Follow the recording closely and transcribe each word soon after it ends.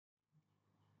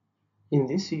In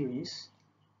this series,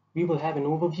 we will have an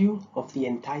overview of the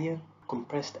entire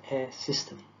compressed air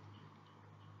system.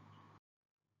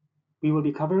 We will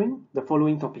be covering the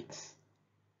following topics.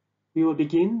 We will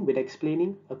begin with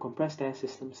explaining a compressed air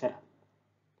system setup.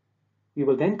 We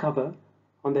will then cover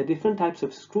on the different types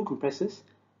of screw compressors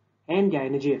and their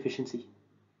energy efficiency.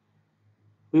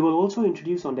 We will also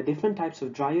introduce on the different types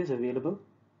of dryers available,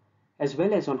 as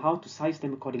well as on how to size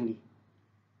them accordingly.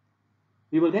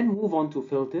 We will then move on to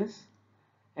filters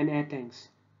and air tanks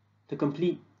to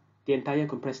complete the entire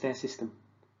compressed air system.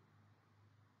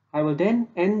 I will then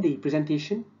end the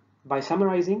presentation by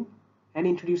summarizing and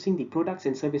introducing the products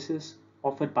and services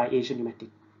offered by Asia Pneumatic.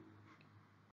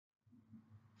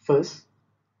 First,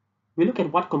 we look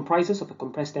at what comprises of a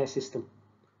compressed air system.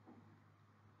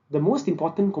 The most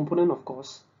important component, of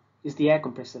course, is the air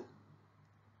compressor.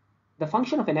 The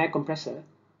function of an air compressor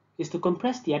is to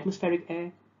compress the atmospheric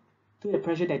air to the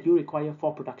pressure that you require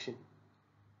for production.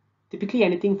 Typically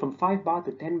anything from 5 bar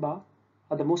to 10 bar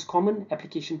are the most common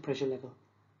application pressure level.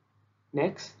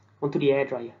 Next, onto the air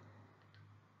dryer.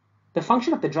 The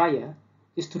function of the dryer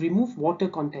is to remove water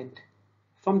content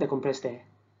from the compressed air.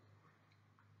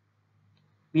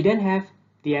 We then have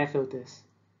the air filters.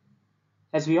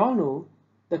 As we all know,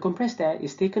 the compressed air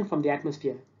is taken from the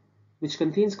atmosphere, which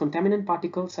contains contaminant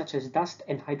particles such as dust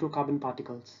and hydrocarbon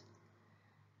particles.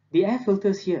 The air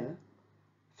filters here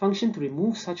function to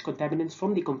remove such contaminants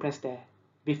from the compressed air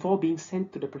before being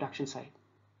sent to the production site.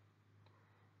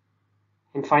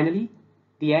 And finally,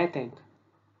 the air tank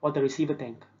or the receiver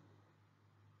tank.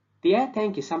 The air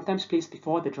tank is sometimes placed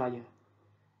before the dryer.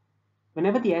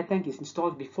 Whenever the air tank is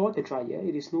installed before the dryer,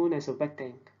 it is known as a wet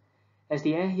tank, as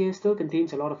the air here still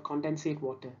contains a lot of condensate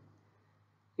water.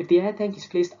 If the air tank is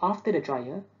placed after the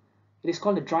dryer, it is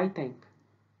called a dry tank,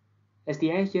 as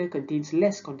the air here contains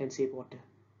less condensate water.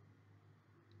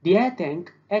 The air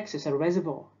tank acts as a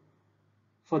reservoir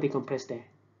for the compressed air.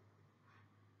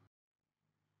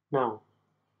 Now,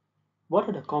 what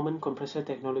are the common compressor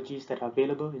technologies that are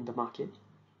available in the market?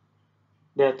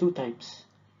 There are two types: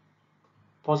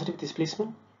 positive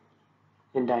displacement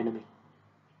and dynamic.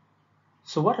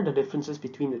 So what are the differences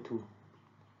between the two?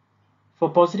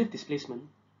 For positive displacement,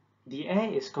 the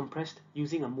air is compressed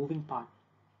using a moving part,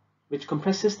 which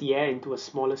compresses the air into a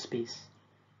smaller space.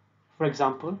 For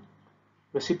example,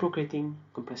 reciprocating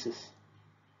compressors.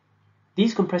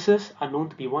 These compressors are known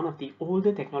to be one of the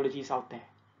older technologies out there.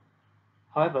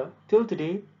 However, till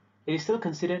today, it is still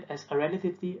considered as a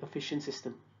relatively efficient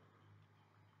system.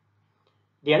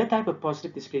 The other type of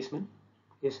positive displacement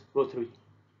is rotary.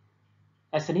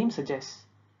 As the name suggests,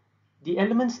 the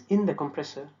elements in the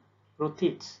compressor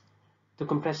rotates to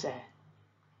compress air.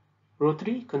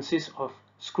 Rotary consists of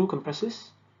screw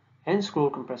compressors and scroll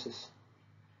compressors.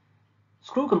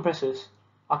 Screw compressors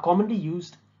are commonly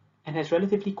used and has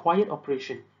relatively quiet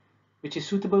operation, which is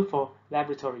suitable for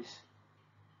laboratories.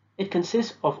 It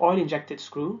consists of oil-injected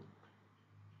screw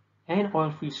and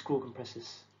oil-free screw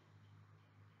compressors.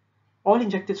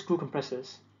 Oil-injected screw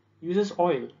compressors uses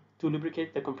oil to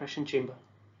lubricate the compression chamber,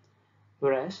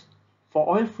 whereas for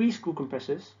oil-free screw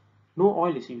compressors, no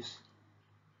oil is used.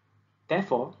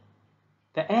 Therefore,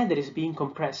 the air that is being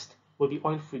compressed will be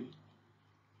oil-free.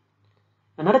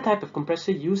 Another type of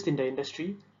compressor used in the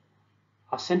industry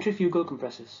are centrifugal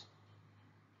compressors.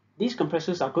 These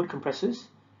compressors are good compressors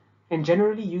and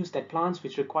generally used at plants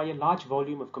which require large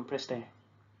volume of compressed air.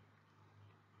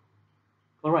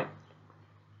 Alright,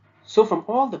 so from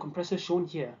all the compressors shown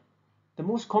here, the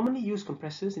most commonly used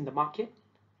compressors in the market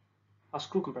are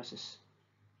screw compressors.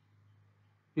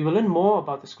 We will learn more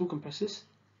about the screw compressors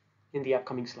in the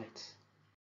upcoming slides.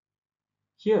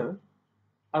 Here,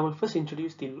 I will first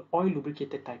introduce the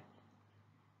oil-lubricated type.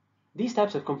 These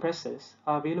types of compressors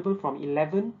are available from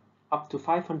 11 up to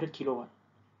 500 kilowatt.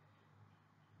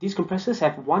 These compressors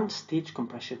have one-stage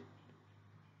compression.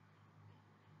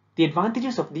 The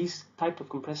advantages of these type of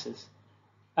compressors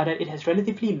are that it has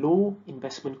relatively low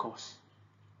investment costs.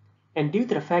 And due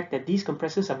to the fact that these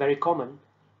compressors are very common,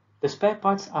 the spare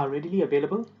parts are readily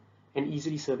available and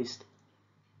easily serviced.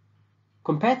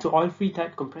 Compared to oil-free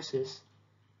type compressors,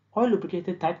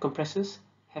 oil-lubricated type compressors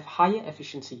have higher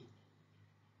efficiency.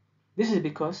 This is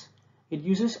because it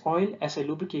uses oil as a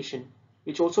lubrication,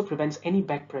 which also prevents any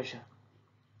back pressure.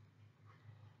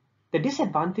 The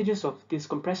disadvantages of this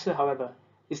compressor, however,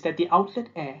 is that the outlet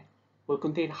air will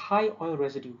contain high oil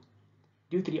residue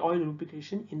due to the oil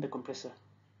lubrication in the compressor.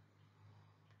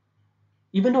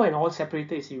 Even though an oil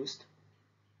separator is used,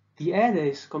 the air that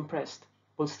is compressed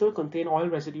will still contain oil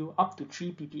residue up to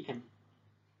 3 ppm.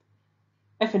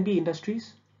 F&B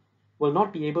industries will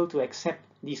not be able to accept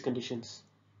these conditions.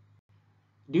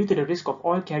 due to the risk of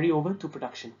oil carryover to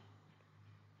production.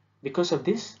 Because of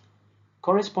this,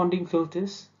 corresponding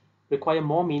filters require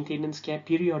more maintenance care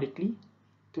periodically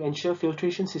to ensure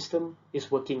filtration system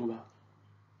is working well.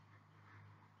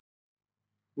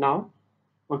 Now,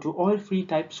 onto oil-free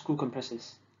type screw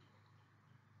compressors.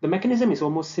 The mechanism is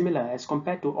almost similar as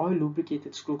compared to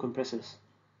oil-lubricated screw compressors.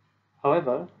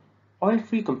 However,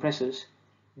 oil-free compressors,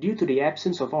 due to the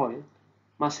absence of oil,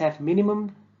 must have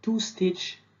minimum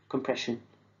two-stage compression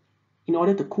in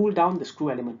order to cool down the screw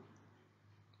element.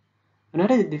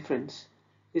 Another difference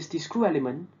is the screw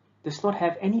element does not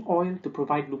have any oil to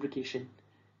provide lubrication.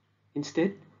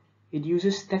 Instead, it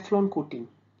uses Teflon coating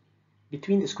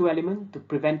between the screw element to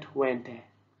prevent wear and tear.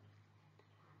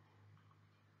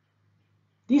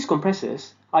 These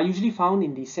compressors are usually found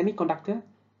in the semiconductor,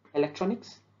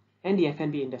 electronics, and the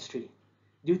F&B industry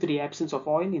due to the absence of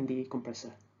oil in the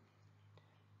compressor.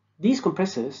 These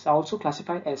compressors are also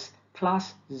classified as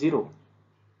Class 0,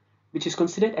 which is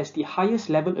considered as the highest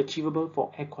level achievable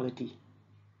for air quality.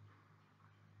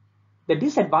 The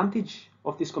disadvantage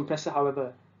of this compressor,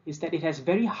 however, is that it has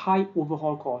very high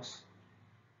overhaul costs.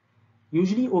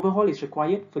 Usually, overhaul is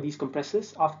required for these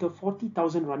compressors after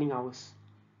 40,000 running hours.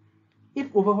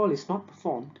 If overhaul is not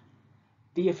performed,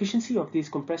 the efficiency of these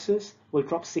compressors will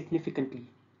drop significantly.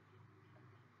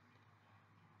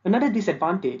 Another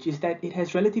disadvantage is that it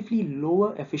has relatively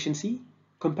lower efficiency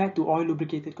compared to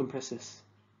oil-lubricated compressors.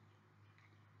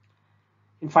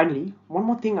 And finally, one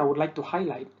more thing I would like to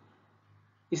highlight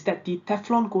is that the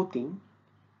Teflon coating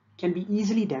can be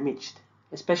easily damaged,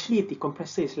 especially if the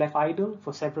compressor is left idle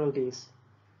for several days.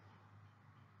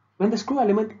 When the screw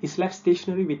element is left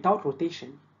stationary without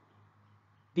rotation,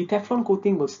 the Teflon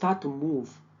coating will start to move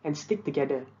and stick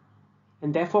together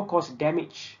and therefore cause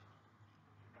damage.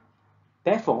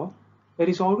 Therefore, it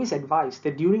is always advised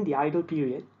that during the idle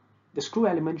period, the screw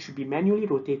element should be manually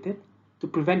rotated to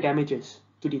prevent damages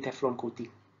to the Teflon coating.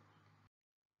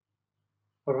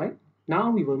 Alright,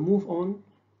 now we will move on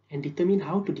and determine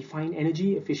how to define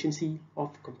energy efficiency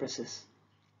of compressors.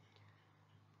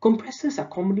 Compressors are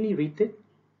commonly rated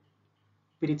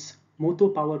with its motor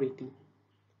power rating.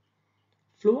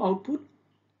 Flow output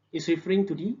is referring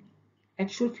to the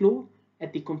actual flow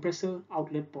at the compressor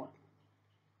outlet port.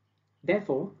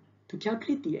 Therefore, to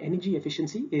calculate the energy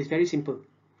efficiency is very simple.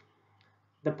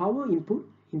 The power input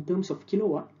in terms of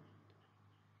kilowatt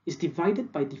is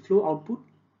divided by the flow output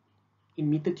in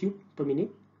meter cube per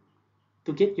minute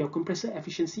to get your compressor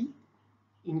efficiency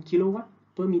in kilowatt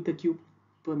per meter cube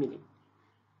per minute.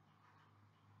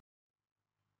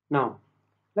 Now,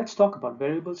 let's talk about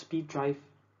variable speed drive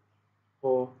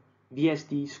or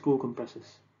VSD screw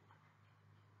compressors.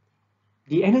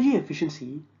 The energy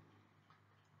efficiency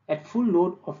at full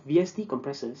load of VSD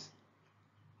compressors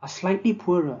are slightly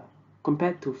poorer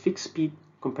compared to fixed speed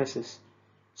compressors,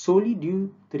 solely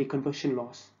due to the conversion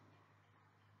loss.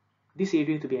 This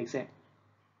area to be exact.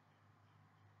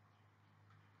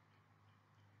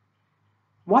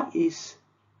 What is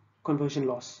conversion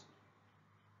loss?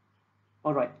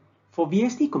 Alright, for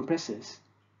VSD compressors,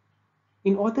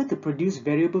 in order to produce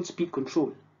variable speed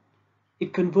control,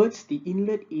 it converts the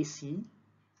inlet AC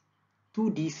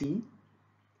to DC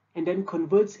and then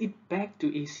converts it back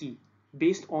to AC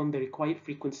based on the required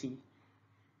frequency.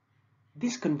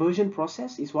 This conversion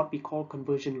process is what we call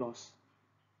conversion loss.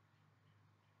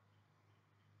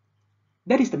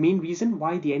 That is the main reason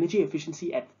why the energy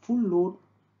efficiency at full load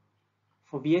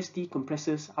for VSD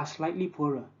compressors are slightly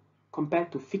poorer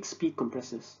compared to fixed speed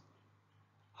compressors.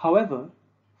 However,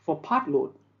 for part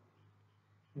load,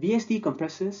 VSD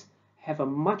compressors have a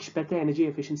much better energy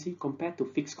efficiency compared to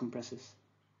fixed compressors.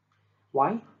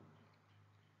 Why?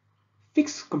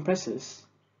 Fixed compressors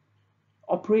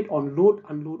operate on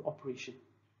load-unload operation.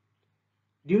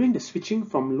 During the switching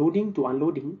from loading to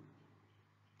unloading,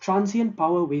 transient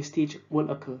power wastage will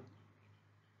occur.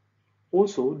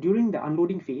 Also, during the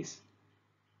unloading phase,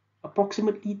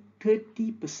 approximately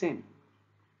 30%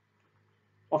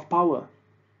 of power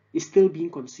is still being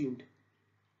consumed.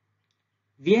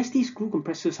 VSD screw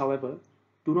compressors, however,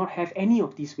 do not have any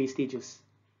of these wastages,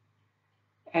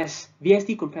 as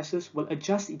VSD compressors will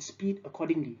adjust its speed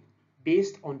accordingly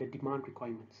based on the demand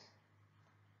requirements.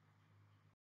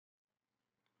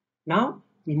 Now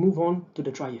we move on to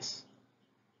the dryers.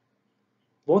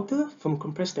 Water from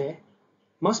compressed air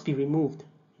must be removed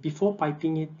before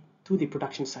piping it to the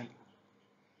production site.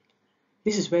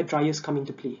 This is where dryers come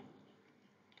into play.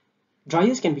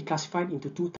 Dryers can be classified into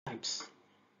two types: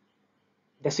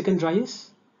 desiccant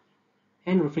dryers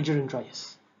and refrigerant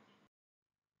dryers.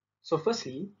 So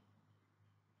firstly,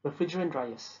 refrigerant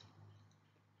dryers.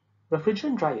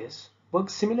 Refrigerant dryers work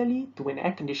similarly to an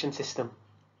air conditioned system,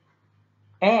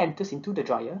 air enters into the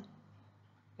dryer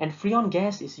and freon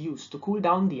gas is used to cool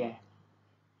down the air,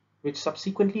 which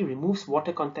subsequently removes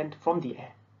water content from the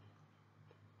air.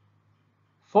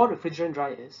 For refrigerant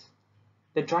dryers,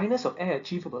 the dryness of air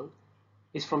achievable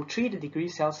is from 3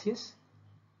 degrees Celsius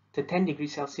to 10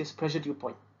 degrees Celsius pressure dew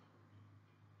point.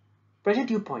 Pressure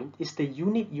dew point is the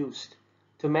unit used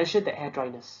to measure the air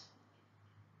dryness.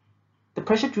 The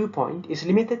pressure dew point is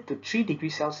limited to 3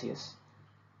 degrees Celsius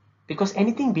because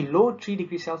anything below 3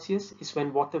 degrees Celsius is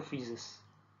when water freezes.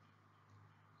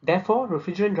 Therefore,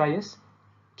 refrigerant dryers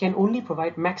can only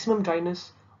provide maximum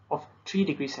dryness of 3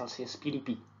 degrees Celsius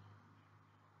PDP.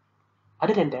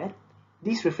 Other than that,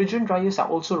 these refrigerant dryers are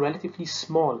also relatively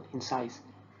small in size,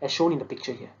 as shown in the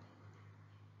picture here.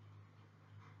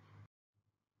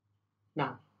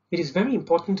 Now, it is very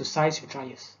important to size your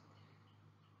dryers.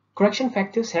 Correction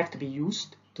factors have to be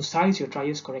used to size your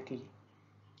dryers correctly.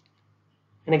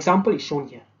 An example is shown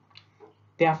here.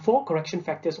 There are 4 correction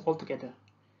factors altogether.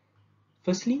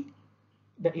 Firstly,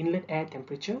 the inlet air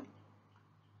temperature,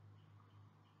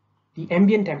 the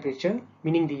ambient temperature,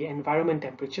 meaning the environment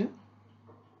temperature,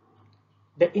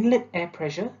 the inlet air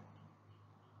pressure,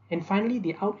 and finally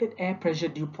the outlet air pressure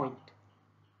dew point,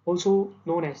 also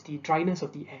known as the dryness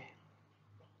of the air.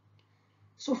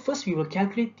 So first we will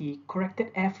calculate the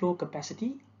corrected airflow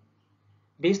capacity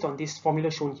based on this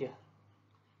formula shown here.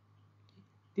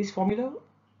 This formula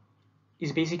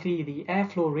is basically the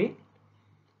airflow rate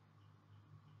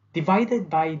divided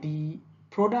by the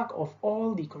product of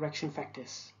all the correction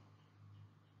factors.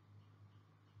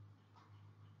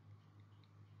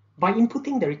 By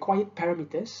inputting the required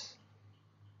parameters,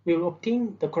 we will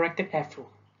obtain the corrected airflow.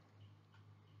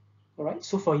 Alright,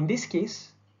 so in this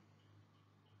case,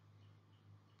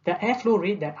 the airflow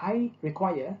rate that I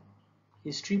require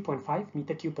is 3.5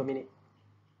 meter cube per minute.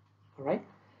 Alright,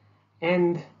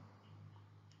 and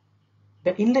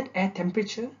the inlet air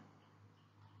temperature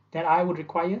that I would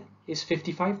require is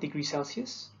 55 degrees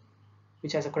Celsius,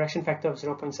 which has a correction factor of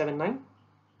 0.79.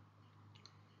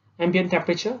 Ambient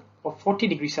temperature of 40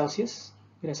 degrees Celsius,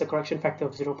 which has a correction factor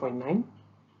of 0.9.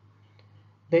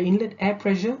 The inlet air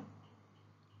pressure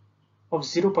of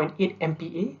 0.8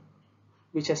 MPa,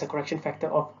 which has a correction factor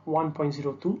of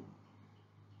 1.02.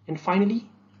 And finally,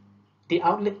 the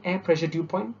outlet air pressure dew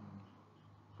point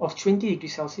of 20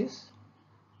 degrees Celsius,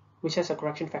 which has a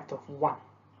correction factor of 1.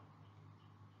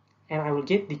 And I will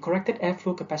get the corrected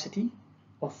airflow capacity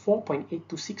of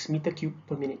 4.826 meter cube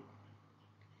per minute.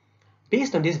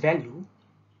 Based on this value,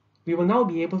 we will now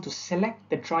be able to select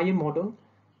the dryer model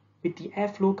with the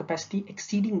airflow capacity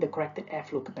exceeding the corrected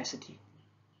airflow capacity.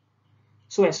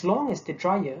 So as long as the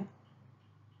dryer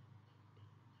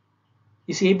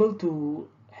is able to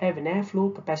have an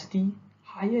airflow capacity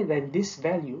higher than this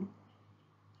value,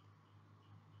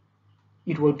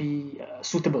 it will be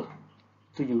suitable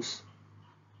to use.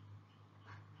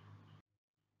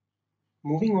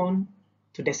 Moving on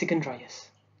to desiccant dryers,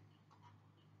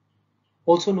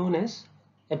 also known as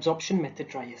absorption method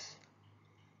dryers.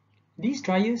 These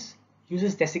dryers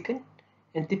uses desiccant,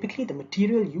 and typically the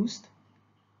material used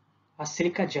are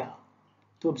silica gel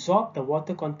to absorb the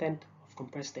water content of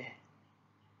compressed air.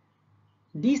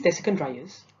 These desiccant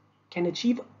dryers can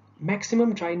achieve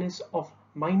maximum dryness of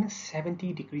minus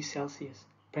 70 degrees Celsius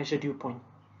pressure dew point.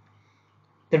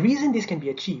 The reason this can be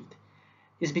achieved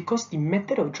is because the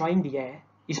method of drying the air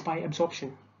is by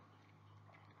absorption.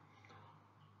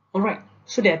 Alright,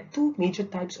 so there are 2 major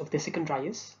types of desiccant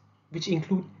dryers, which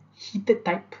include heated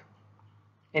type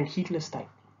and heatless type.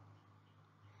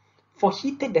 For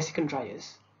heated desiccant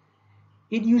dryers,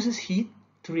 it uses heat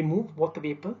to remove water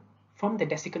vapor from the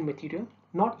desiccant material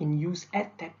not in use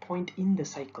at that point in the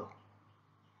cycle.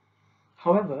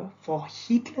 However, for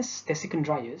heatless desiccant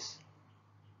dryers,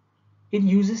 it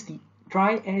uses the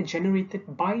dry air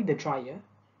generated by the dryer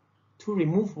to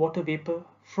remove water vapor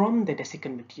from the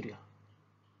desiccant material.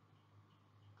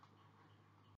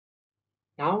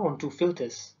 Now on to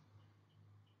filters.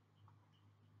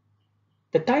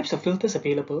 The types of filters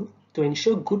available to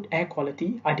ensure good air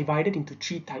quality are divided into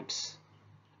 3 types.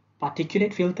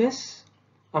 Particulate filters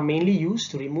are mainly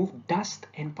used to remove dust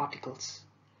and particles.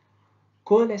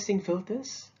 Coalescing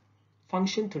filters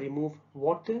function to remove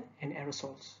water and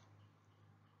aerosols.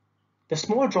 The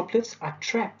small droplets are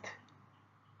trapped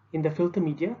in the filter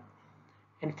media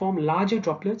and form larger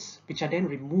droplets which are then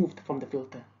removed from the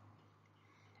filter.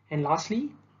 And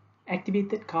lastly,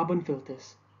 activated carbon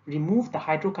filters remove the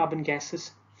hydrocarbon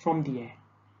gases from the air.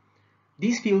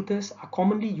 These filters are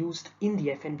commonly used in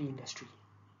the F&B industry.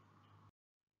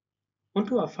 On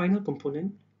to our final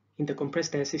component in the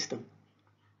compressed air system,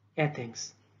 air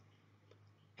tanks.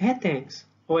 Air tanks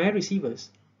or air receivers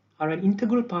are an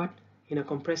integral part in a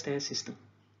compressed air system.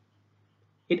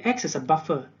 It acts as a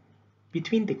buffer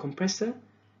between the compressor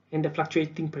and the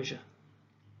fluctuating pressure.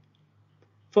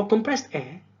 For compressed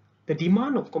air, the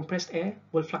demand of compressed air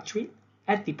will fluctuate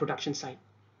at the production site.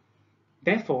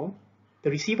 Therefore, the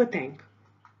receiver tank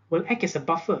will act as a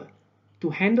buffer to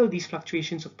handle these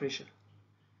fluctuations of pressure.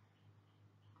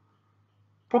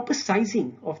 Proper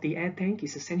sizing of the air tank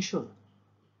is essential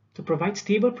to provide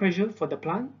stable pressure for the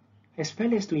plant as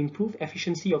well as to improve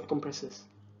efficiency of compressors.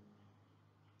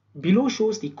 Below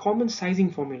shows the common sizing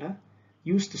formula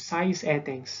used to size air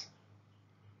tanks.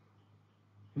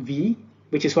 V,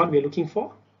 which is what we are looking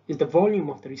for, is the volume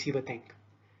of the receiver tank.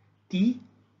 T,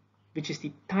 which is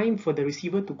the time for the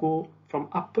receiver to go from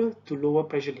upper to lower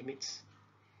pressure limits.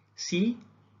 C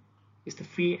is the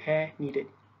free air needed.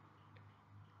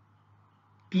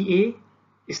 PA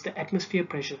is the atmosphere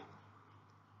pressure.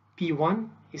 P1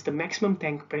 is the maximum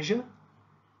tank pressure,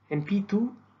 and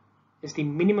P2 is the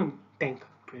minimum tank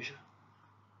pressure.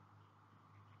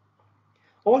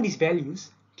 All these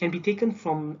values can be taken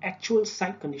from actual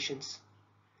site conditions,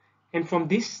 and from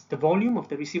this the volume of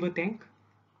the receiver tank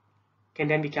can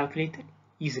then be calculated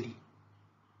easily.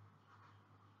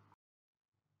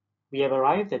 We have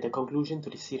arrived at the conclusion to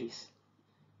this series.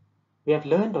 We have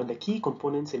learned on the key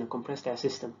components in a compressed air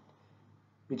system,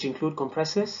 which include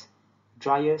compressors,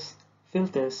 dryers,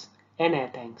 filters, and air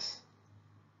tanks.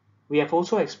 We have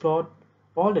also explored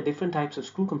all the different types of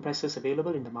screw compressors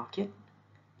available in the market,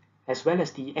 as well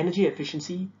as the energy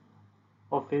efficiency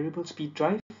of variable speed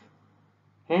drive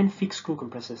and fixed screw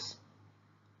compressors.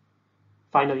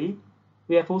 Finally,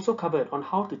 we have also covered on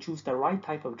how to choose the right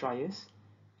type of dryers,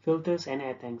 filters, and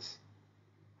air tanks,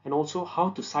 and also how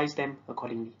to size them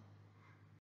accordingly.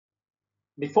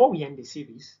 Before we end this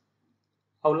series,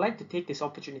 I would like to take this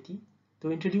opportunity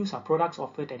to introduce our products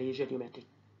offered at Asia Pneumatic.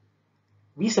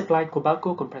 We supply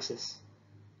Cobalco compressors.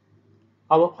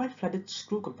 Our oil-flooded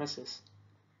screw compressors,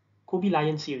 Kobe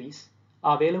Lion series,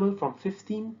 are available from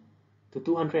 15 to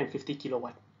 250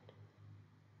 kilowatt.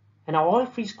 And our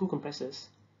oil-free screw compressors,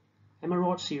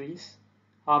 Emerald series,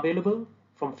 are available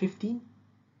from 15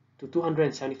 to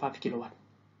 275 kilowatt.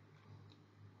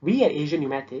 We at Asia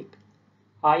Pneumatic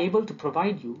are able to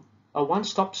provide you a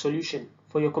one-stop solution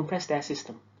for your compressed air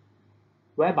system,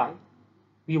 whereby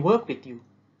we work with you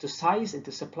to size and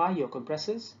to supply your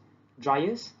compressors,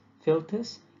 dryers,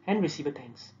 filters, and receiver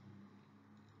tanks.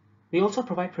 We also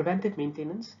provide preventive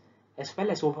maintenance as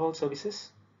well as overhaul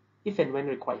services if and when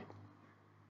required.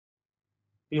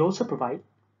 We also provide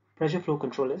pressure flow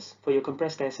controllers for your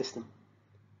compressed air system.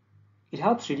 It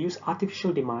helps reduce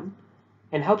artificial demand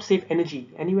and helps save energy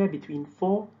anywhere between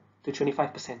 4 to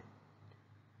 25%.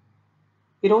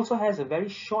 It also has a very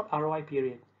short ROI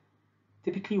period,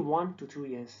 typically 1 to 2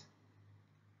 years.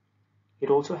 It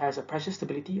also has a pressure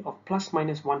stability of plus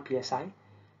minus 1 psi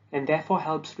and therefore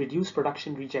helps reduce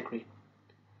production reject rate.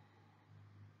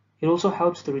 It also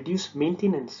helps to reduce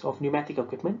maintenance of pneumatic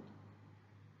equipment,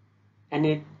 and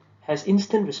it has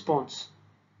instant response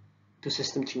to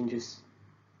system changes.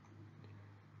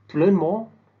 To learn more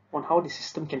on how the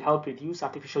system can help reduce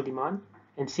artificial demand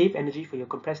and save energy for your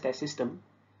compressed air system,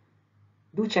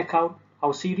 do check out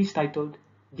our series titled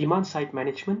Demand Side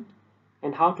Management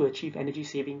and How to Achieve Energy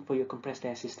Saving for Your Compressed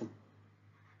Air System.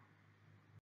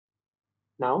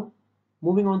 Now,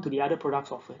 moving on to the other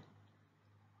products offered.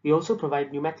 We also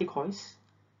provide pneumatic hoists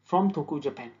from Toku,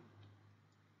 Japan.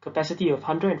 Capacity of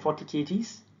 140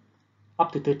 kgs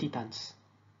up to 30 tons.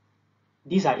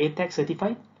 These are ATEX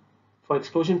certified for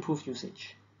explosion-proof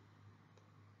usage.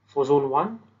 For Zone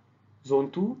 1,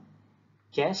 Zone 2,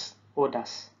 gas or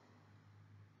dust.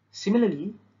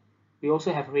 Similarly, we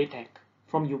also have RATEC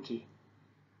from UK.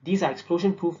 These are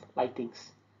explosion-proof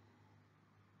lightings.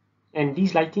 And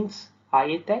these lightings are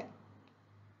ATEC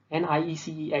and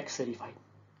IECEX certified.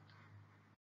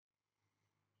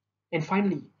 And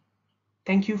finally,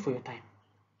 thank you for your time.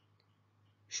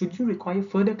 Should you require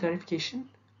further clarification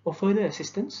or further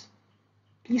assistance,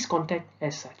 please contact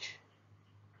as such.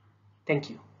 Thank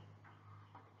you.